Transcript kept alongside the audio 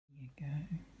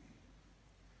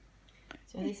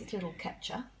So this is little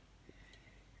catcher,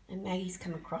 and Maggie's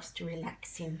come across to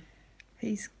relax him.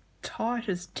 He's tight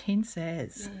as tense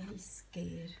as. Yeah, he's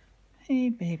scared. Hey,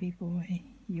 baby boy,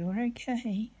 you're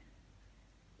okay.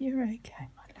 You're okay,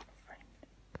 my little friend.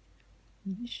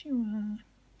 Yes, you are.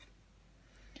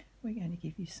 We're going to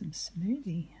give you some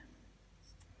smoothie.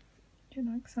 Do you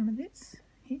like some of this?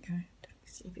 Here you go.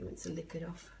 Taste. See if he wants to lick it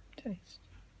off. Taste.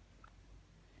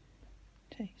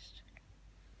 Taste.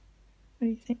 What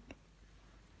do you think?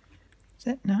 Is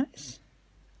that nice?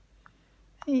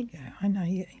 There you go. I know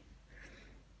you're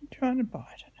trying to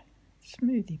bite it.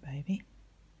 Smoothie, baby.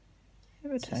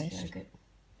 Have a taste. Yogurt.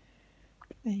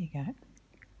 There you go.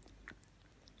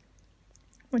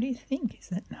 What do you think? Is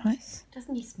that nice?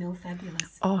 Doesn't he smell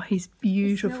fabulous? Oh, he's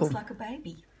beautiful. He smells like a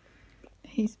baby.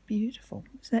 He's beautiful.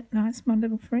 Is that nice, my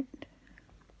little friend?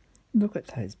 Look at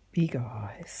those big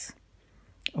eyes.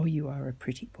 Oh, you are a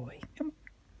pretty boy. Come on.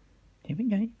 Here we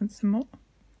go. You want some more?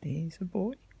 There's a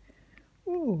boy.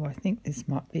 Oh, I think this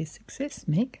might be a success,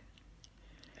 Meg.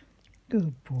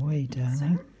 Good boy,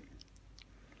 darling.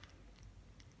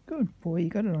 Good boy. You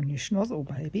got it on your schnozzle,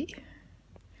 baby.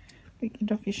 Lick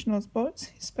it off your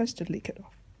schnozzbots. You're supposed to lick it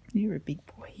off. You're a big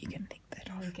boy. You can lick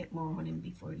that off. I'll get more on him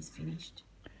before he's finished.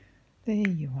 There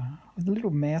you are. The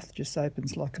little mouth just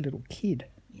opens like a little kid.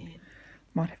 Yeah.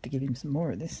 Might have to give him some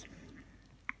more of this.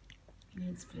 He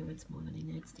needs fluids more than he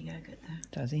needs the yogurt,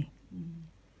 though. Does he? Mm.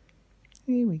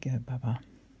 Here we go, Bubba.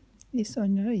 Yes, I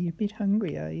know. You're a bit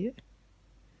hungry, are you?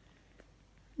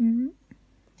 Mm.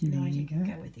 Tonight you can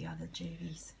go with the other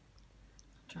juvies.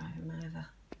 Drive him over.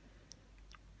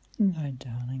 No,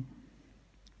 darling.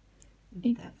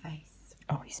 Look at that face.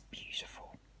 Oh, he's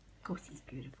beautiful. Of course he's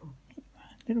beautiful.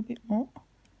 A little bit more.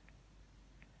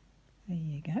 There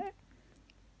you go.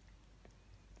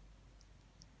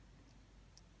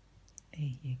 There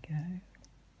you go.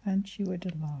 Aren't you a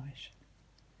delight?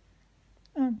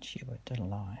 Aren't you a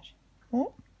delight?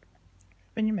 Oh,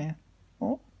 open your mouth.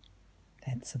 Oh,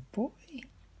 that's a boy.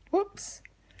 Whoops.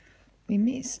 We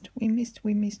missed. Here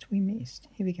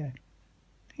we go.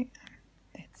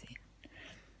 That's it.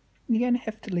 You're going to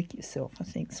have to lick yourself, I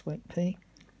think, sweet pea.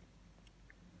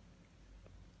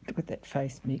 Look at that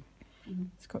face, Mick.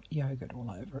 It's got yogurt all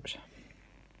over it.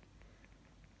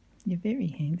 You're very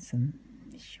handsome.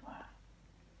 Yes, you are.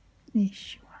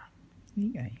 Yes, you are. There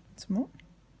you go. You want some more?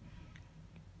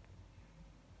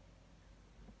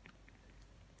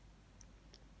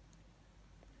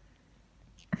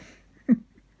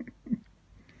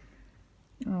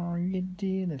 Oh, you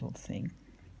dear little thing.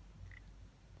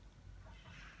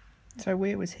 So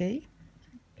where was he?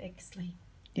 Bexley.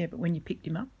 Yeah, but when you picked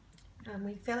him up?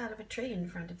 We fell out of a tree in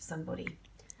front of somebody.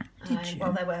 Did you?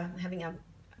 Well, they were having a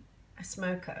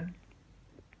smoko,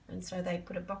 and so they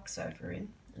put a box over him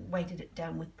and weighted it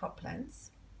down with pot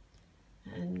plants.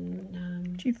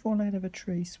 And Did you fall out of a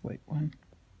tree, sweet one?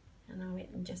 And I went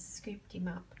and just scooped him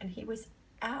up, and he was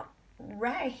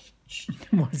outraged.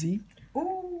 Was he?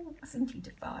 Oh, wasn't he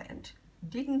defiant?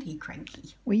 Didn't he,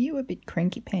 Cranky? Were you a bit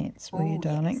cranky pants, were you,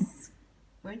 darling? Yes.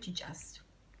 Weren't you just?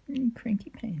 Cranky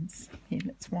pants. Here,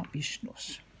 let's wipe your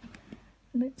schnoz.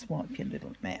 Let's wipe your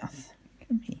little mouth.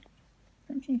 Come here.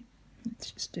 Come here.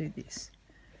 Let's just do this.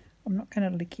 I'm not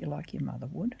going to lick you like your mother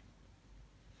would.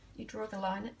 You draw the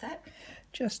line at that?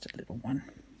 Just a little one.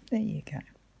 There you go.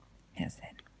 How's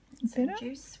that? Some Better?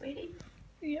 juice, sweetie?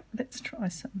 Yep, let's try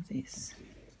some of this.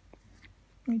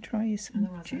 Let me try you some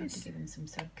Otherwise I'll have to juice. give him some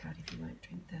subcut if he won't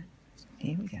drink that.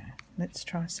 Here we go. Let's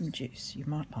try some juice. You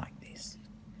might like this.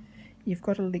 You've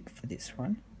got a lick for this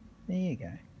one. There you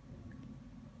go.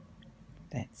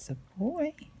 That's a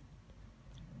boy.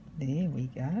 There we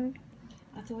go.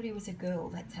 I thought he was a girl.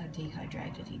 That's how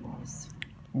dehydrated he was.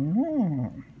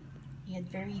 Oh. He had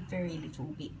very, very little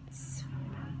bits.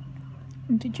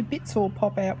 And did your bits all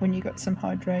pop out when you got some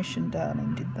hydration,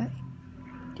 darling, did they?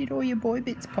 Did all your boy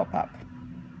bits pop up?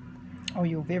 Oh,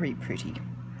 you're very pretty.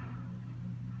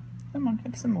 Come on,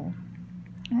 have some more.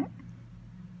 Oh.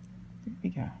 There we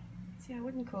go. See, I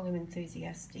wouldn't call him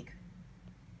enthusiastic.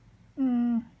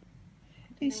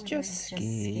 He's just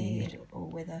scared. Or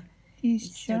whether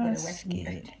He's still got a just whacking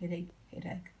scared.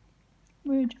 headache.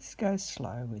 We'll just go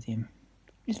slow with him.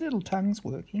 His little tongue's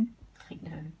working. I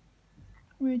know.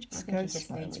 We'll I just think go he just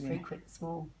slow needs with him. frequent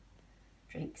small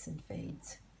drinks and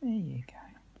feeds. There you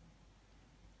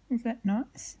go. Is that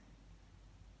nice?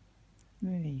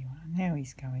 There you are. Now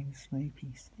he's going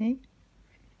sleepy. See?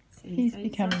 See, He's so not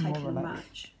becoming more taking relaxed.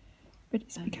 much. But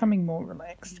he's becoming more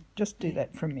relaxed. Just do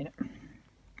that for a minute.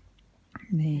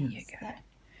 There you How's go. that?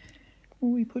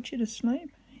 Will we put you to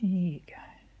sleep? Here you go.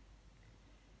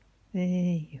 There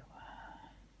you are.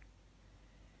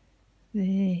 There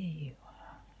you are.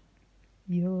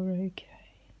 You're okay.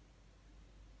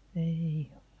 There you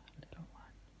are, little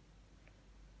one.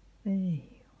 There you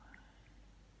are.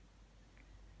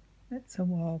 That's a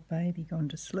wild baby gone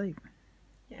to sleep.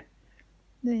 Yep.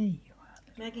 There you are,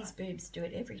 little Maggie's one. boobs do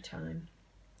it every time.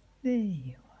 There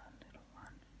you are, little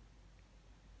one.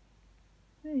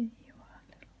 There you are,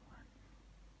 little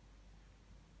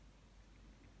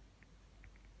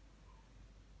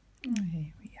one.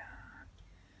 There we are.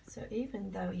 So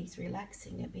even though he's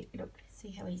relaxing a bit, look, see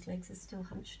how his legs are still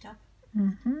hunched up?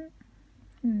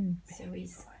 So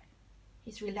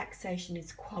his relaxation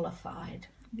is qualified.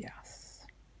 Yes.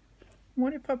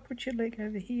 What if I put your leg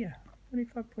over here? What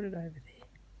if I put it over there?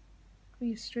 Will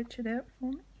you stretch it out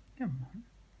for me? Come on.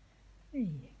 There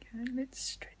you go. Let's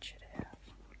stretch it out.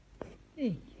 There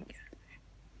you go.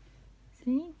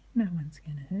 See? No one's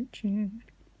going to hurt you.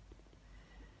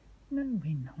 No,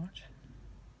 we're not.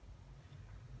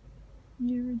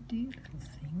 You're a dear little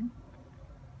thing.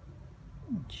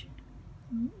 Aren't you?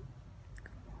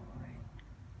 Good boy.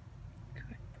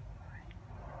 Good boy.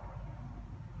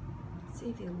 See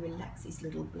if he'll relax his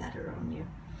little bladder on you.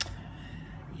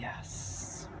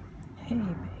 Yes. Hey,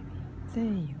 baby. There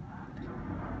you are, little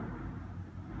one.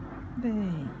 There you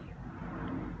are.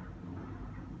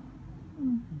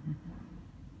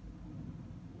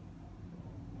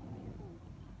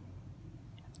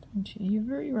 Aren't you? You're a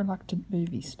very reluctant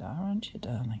movie star, aren't you,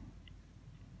 darling?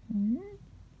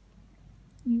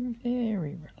 You're a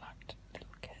very reluctant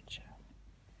little catcher.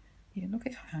 Yeah, look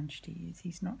how hunched he is.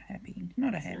 He's not happy.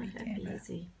 Not a happy camper. Is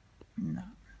he? No.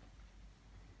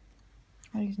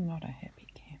 He's not a happy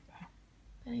camper.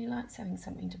 But he likes having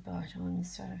something to bite on,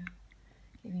 so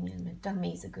giving him a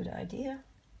dummy is a good idea.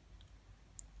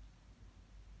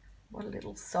 What a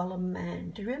little solemn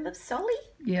man. Do you remember Solly?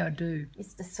 Yeah, I do.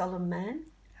 Mr. Solemn Man?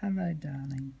 Hello,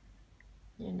 darling.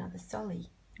 You're another Solly.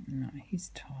 No, he's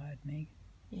tired, Meg.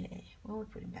 Yeah, well, we'll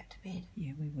put him back to bed.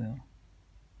 Yeah, we will.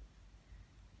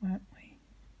 Won't we?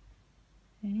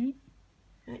 Eh?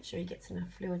 Make sure he gets enough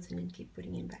fluids and then keep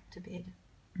putting him back to bed.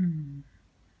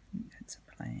 That's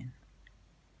a plan.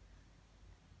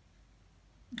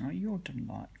 Oh, you're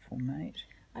delightful, mate.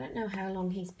 I don't know how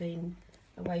long he's been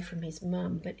away from his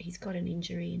mum, but he's got an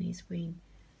injury in his wing.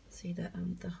 See the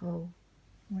hole?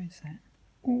 Where's that?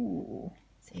 Ooh.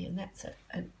 See, and that's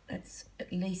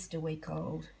at least a week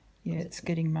old. Yeah, it's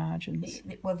getting margins.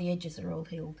 Well, the edges are all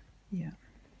healed. Yeah.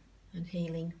 And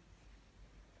healing.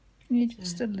 Yeah,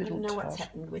 just a little I don't know tot. what's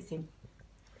happened with him.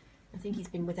 I think he's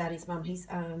been without his mum. He's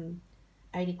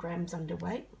 80 grams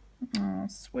underweight. Oh,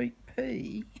 sweet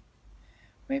pea.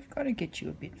 We've got to get you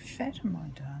a bit fatter, my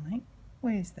darling.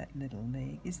 Where's that little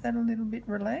leg? Is that a little bit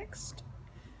relaxed?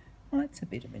 Well, that's a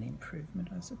bit of an improvement,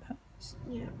 I suppose.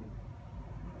 Yeah.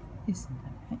 Isn't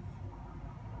it?